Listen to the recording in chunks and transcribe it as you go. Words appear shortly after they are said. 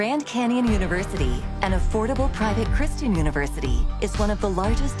Grand Canyon University, an affordable private Christian university, is one of the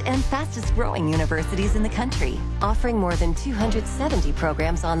largest and fastest growing universities in the country, offering more than 270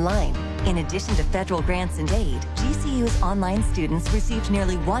 programs online. In addition to federal grants and aid, GCU's online students received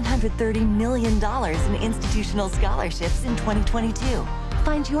nearly $130 million in institutional scholarships in 2022.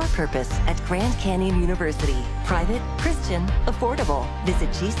 Find your purpose at Grand Canyon University. Private, Christian, affordable. Visit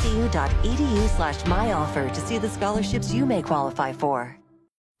gcu.edu/myoffer to see the scholarships you may qualify for.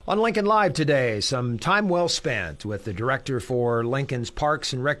 On Lincoln Live today, some time well spent with the director for Lincoln's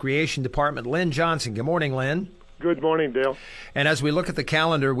Parks and Recreation Department, Lynn Johnson. Good morning, Lynn. Good morning, Dale. And as we look at the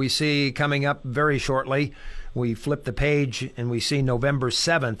calendar, we see coming up very shortly, we flip the page and we see November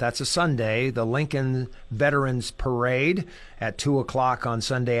 7th, that's a Sunday, the Lincoln Veterans Parade at 2 o'clock on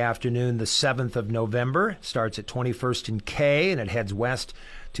Sunday afternoon, the 7th of November. Starts at 21st and K, and it heads west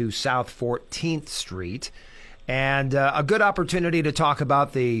to South 14th Street. And a good opportunity to talk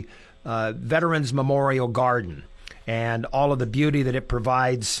about the Veterans Memorial Garden and all of the beauty that it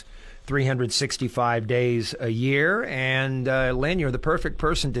provides 365 days a year. And Lynn, you're the perfect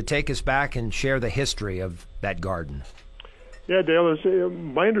person to take us back and share the history of that garden. Yeah, Dale,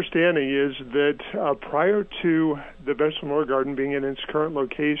 my understanding is that prior to the Veterans Memorial Garden being in its current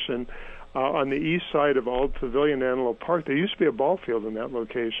location on the east side of Old Pavilion Antelope Park, there used to be a ball field in that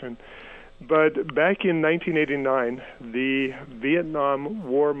location. But back in 1989, the Vietnam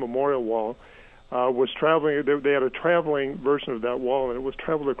War Memorial Wall was traveling. They had a traveling version of that wall, and it was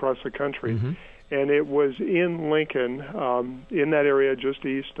traveled across the country. Mm-hmm. And it was in Lincoln, in that area just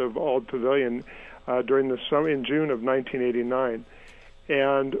east of Old Pavilion, during the summer in June of 1989.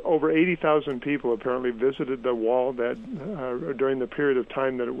 And over 80,000 people apparently visited the wall during the period of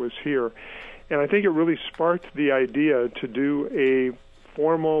time that it was here. And I think it really sparked the idea to do a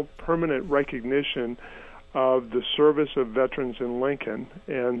formal, permanent recognition of the service of veterans in Lincoln.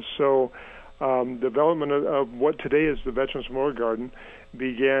 And so development of what today is the Veterans Memorial Garden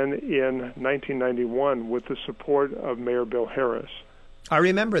began in 1991 with the support of Mayor Bill Harris. I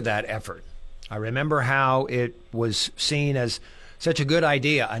remember that effort. I remember how it was seen as such a good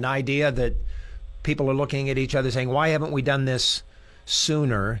idea, an idea that people are looking at each other saying, why haven't we done this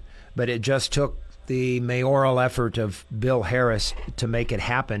sooner? But it just took the mayoral effort of Bill Harris to make it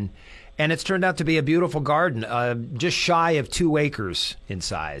happen. And it's turned out to be a beautiful garden, just shy of 2 acres in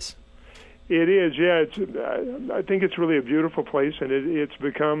size. It is, yeah. I think it's really a beautiful place, and it's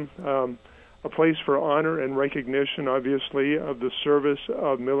become a place for honor and recognition, obviously, of the service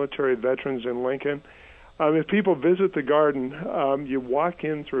of military veterans in Lincoln. If people visit the garden, you walk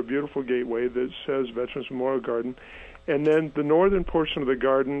in through a beautiful gateway that says Veterans Memorial Garden, and then the northern portion of the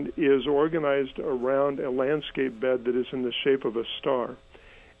garden is organized around a landscape bed that is in the shape of a star.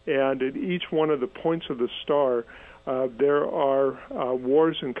 And at each one of the points of the star, there are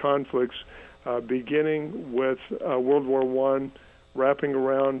wars and conflicts, beginning with World War I, wrapping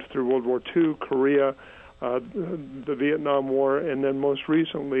around through World War II, Korea, the Vietnam War, and then most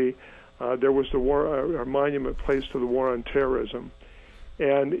recently there was a monument placed to the war on terrorism.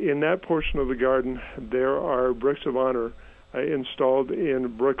 And in that portion of the garden, there are bricks of honor installed in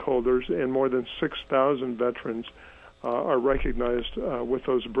brick holders, and more than 6,000 veterans are recognized with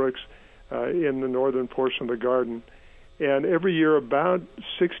those bricks in the northern portion of the garden. And every year, about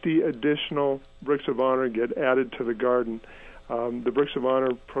 60 additional bricks of honor get added to the garden. The Bricks of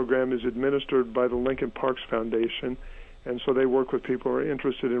Honor program is administered by the Lincoln Parks Foundation, and so they work with people who are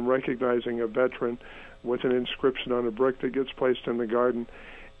interested in recognizing a veteran with an inscription on a brick that gets placed in the garden.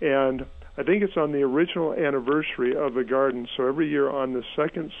 And I think it's on the original anniversary of the garden, so every year on the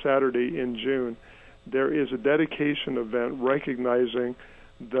second Saturday in June, there is a dedication event recognizing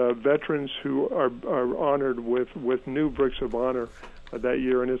the veterans who are honored with new bricks of honor that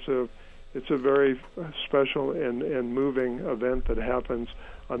year. And it's a very special and moving event that happens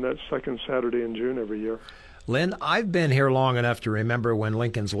on that second Saturday in June every year. Lynn, I've been here long enough to remember when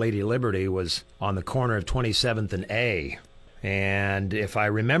Lincoln's Lady Liberty was on the corner of 27th and A. And if I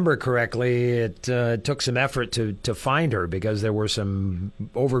remember correctly, it took some effort to find her because there were some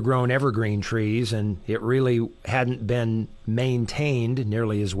overgrown evergreen trees, and it really hadn't been maintained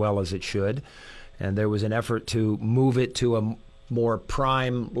nearly as well as it should. And there was an effort to move it to a more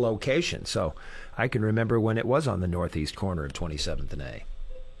prime location. So I can remember when it was on the northeast corner of 27th and A.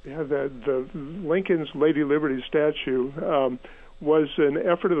 Yeah, the Lincoln's Lady Liberty statue was an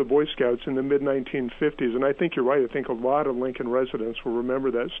effort of the Boy Scouts in the mid-1950s, and I think you're right. I think a lot of Lincoln residents will remember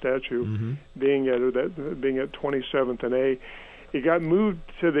that statue being at 27th and A. It got moved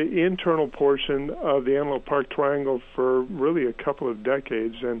to the internal portion of the Antelope Park Triangle for really a couple of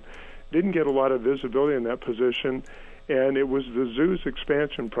decades and didn't get a lot of visibility in that position. And it was the zoo's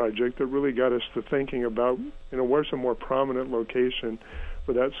expansion project that really got us to thinking about, where's a more prominent location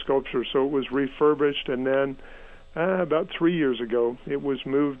for that sculpture. So it was refurbished, and then about 3 years ago, it was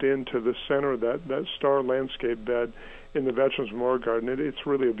moved into the center of that star landscape bed in the Veterans Memorial Garden. It's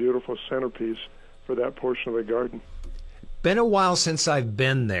really a beautiful centerpiece for that portion of the garden. Been a while since I've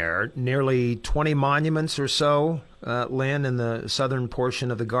been there. Nearly 20 monuments or so, Lynn, in the southern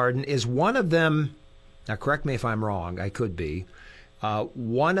portion of the garden. Is one of them, now correct me if I'm wrong, I could be,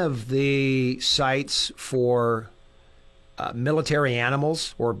 one of the sites for military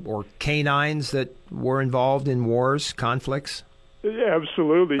animals or canines that were involved in wars, conflicts? Yeah,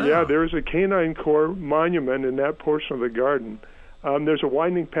 absolutely. Oh. Yeah, there's a Canine Corps monument in that portion of the garden. There's a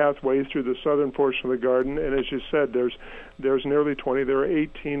winding pathway through the southern portion of the garden, and as you said, there's nearly 20. There are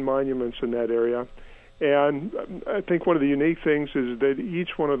 18 monuments in that area. And I think one of the unique things is that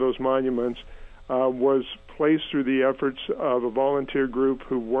each one of those monuments was placed through the efforts of a volunteer group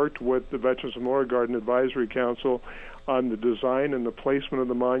who worked with the Veterans Memorial Garden Advisory Council on the design and the placement of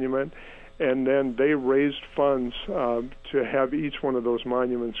the monument, and then they raised funds to have each one of those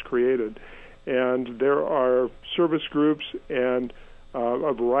monuments created. And there are service groups and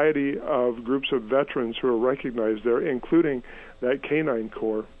a variety of groups of veterans who are recognized there, including that Canine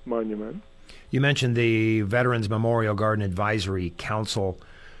Corps monument. You mentioned the Veterans Memorial Garden Advisory Council.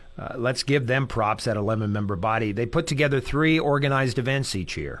 Let's give them props, that 11-member body. They put together 3 organized events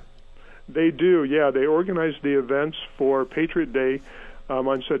each year. They do, yeah. They organize the events for Patriot Day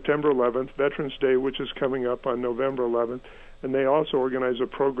on September 11th, Veterans Day, which is coming up on November 11th, and they also organize a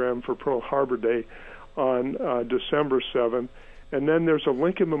program for Pearl Harbor Day on December 7th. And then there's a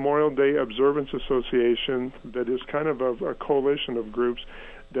Lincoln Memorial Day Observance Association that is kind of a coalition of groups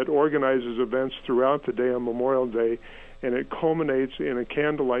that organizes events throughout the day on Memorial Day, and it culminates in a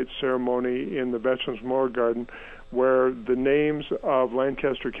candlelight ceremony in the Veterans Memorial Garden where the names of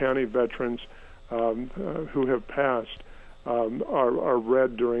Lancaster County veterans who have passed are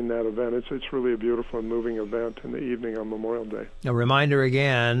read during that event. It's really a beautiful and moving event in the evening on Memorial Day. A reminder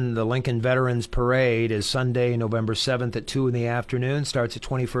again, the Lincoln Veterans Parade is Sunday, November 7th at 2 in the afternoon, starts at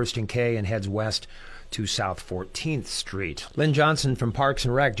 21st and K and heads west to South 14th Street. Lynn Johnson from Parks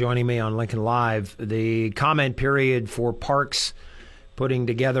and Rec joining me on Lincoln Live. The comment period for Parks putting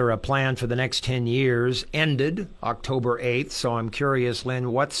together a plan for the next 10 years ended October 8th, so I'm curious,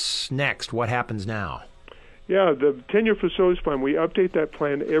 Lynn, what's next? What happens now? Yeah, the 10-year facilities plan, we update that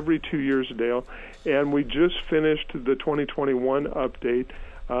plan every 2 years, Dale, and we just finished the 2021 update.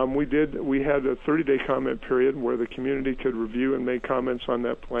 We had a 30-day comment period where the community could review and make comments on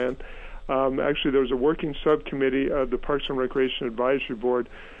that plan. Actually, there was a working subcommittee of the Parks and Recreation Advisory Board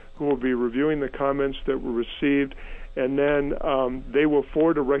who will be reviewing the comments that were received, and then they will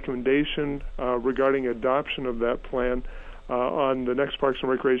forward a recommendation regarding adoption of that plan on the next Parks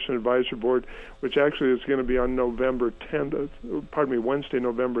and Recreation Advisory Board, which actually is going to be on Wednesday,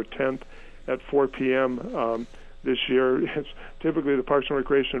 November 10th at 4 p.m. This year. Typically, the Parks and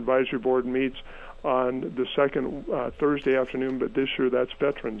Recreation Advisory Board meets on the second Thursday afternoon, but this year that's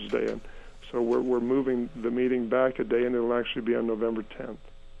Veterans Day, and so we're moving the meeting back a day, and it'll actually be on November 10th.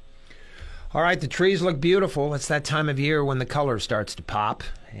 All right, the trees look beautiful. It's that time of year when the color starts to pop,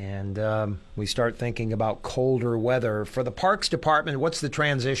 and we start thinking about colder weather. For the Parks Department, what's the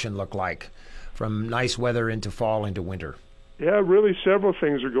transition look like from nice weather into fall into winter? Yeah, really several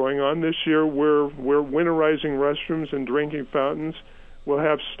things are going on. This year we're winterizing restrooms and drinking fountains. We'll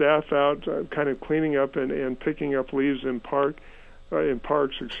have staff out kind of cleaning up and picking up leaves in parks. The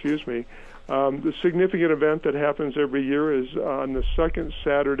significant event that happens every year is on the second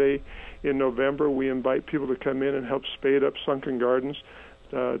Saturday in November. We invite people to come in and help spade up Sunken Gardens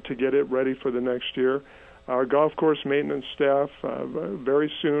to get it ready for the next year. Our golf course maintenance staff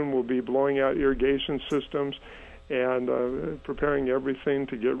very soon will be blowing out irrigation systems and preparing everything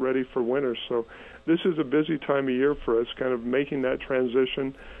to get ready for winter. So this is a busy time of year for us, kind of making that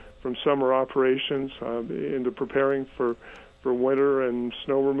transition from summer operations into preparing for winter and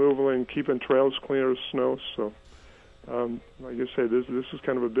snow removal and keeping trails clear of snow. So like I say, this is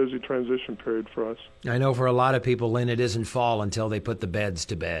kind of a busy transition period for us. I know for a lot of people, Lynn, it isn't fall until they put the beds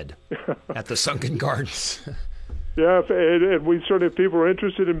to bed at the Sunken Gardens. Yeah, and we sort of, people are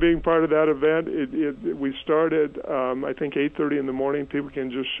interested in being part of that event. We started, I think, 8:30 in the morning. People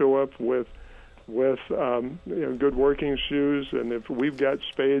can just show up with good working shoes, and if we've got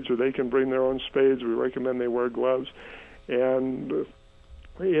spades or they can bring their own spades, we recommend they wear gloves. And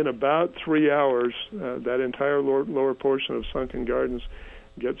in about 3 hours, that entire lower portion of Sunken Gardens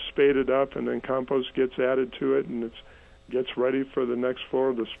gets spaded up, and then compost gets added to it, and gets ready for the next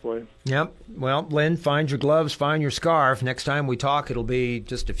floor display. Yep. Well, Lynn, find your gloves, find your scarf. Next time we talk, it'll be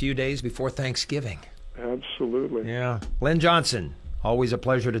just a few days before Thanksgiving. Absolutely. Yeah. Lynn Johnson, always a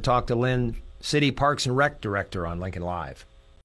pleasure to talk to Lynn, City Parks and Rec Director on Lincoln Live.